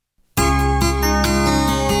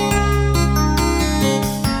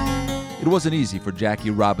wasn't easy for Jackie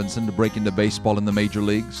Robinson to break into baseball in the major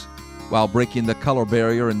leagues. While breaking the color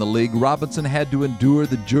barrier in the league, Robinson had to endure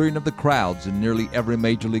the jeering of the crowds in nearly every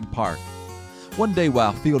major league park. One day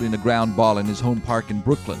while fielding a ground ball in his home park in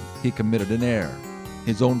Brooklyn, he committed an error.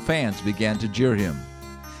 His own fans began to jeer him.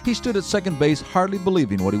 He stood at second base hardly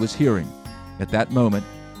believing what he was hearing. At that moment,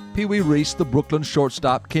 Pee Wee Reese, the Brooklyn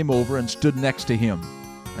shortstop, came over and stood next to him.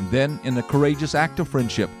 And then, in a courageous act of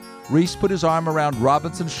friendship, Reese put his arm around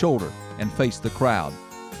Robinson's shoulder and faced the crowd.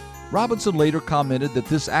 Robinson later commented that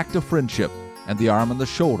this act of friendship and the arm on the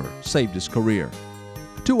shoulder saved his career.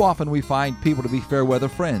 Too often we find people to be fair-weather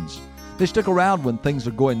friends. They stick around when things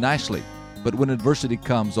are going nicely, but when adversity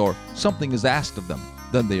comes or something is asked of them,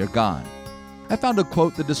 then they are gone. I found a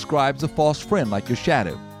quote that describes a false friend like your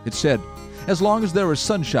shadow. It said, "As long as there is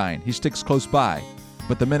sunshine, he sticks close by,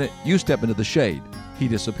 but the minute you step into the shade, he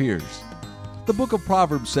disappears." The book of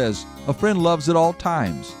Proverbs says, "A friend loves at all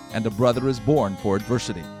times, and a brother is born for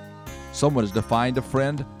adversity." Someone has defined a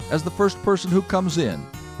friend as the first person who comes in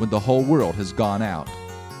when the whole world has gone out.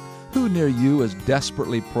 Who near you is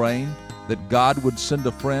desperately praying that God would send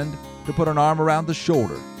a friend to put an arm around the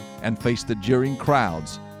shoulder and face the jeering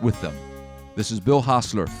crowds with them? This is Bill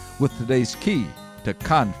Hostler with today's Key to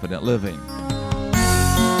Confident Living.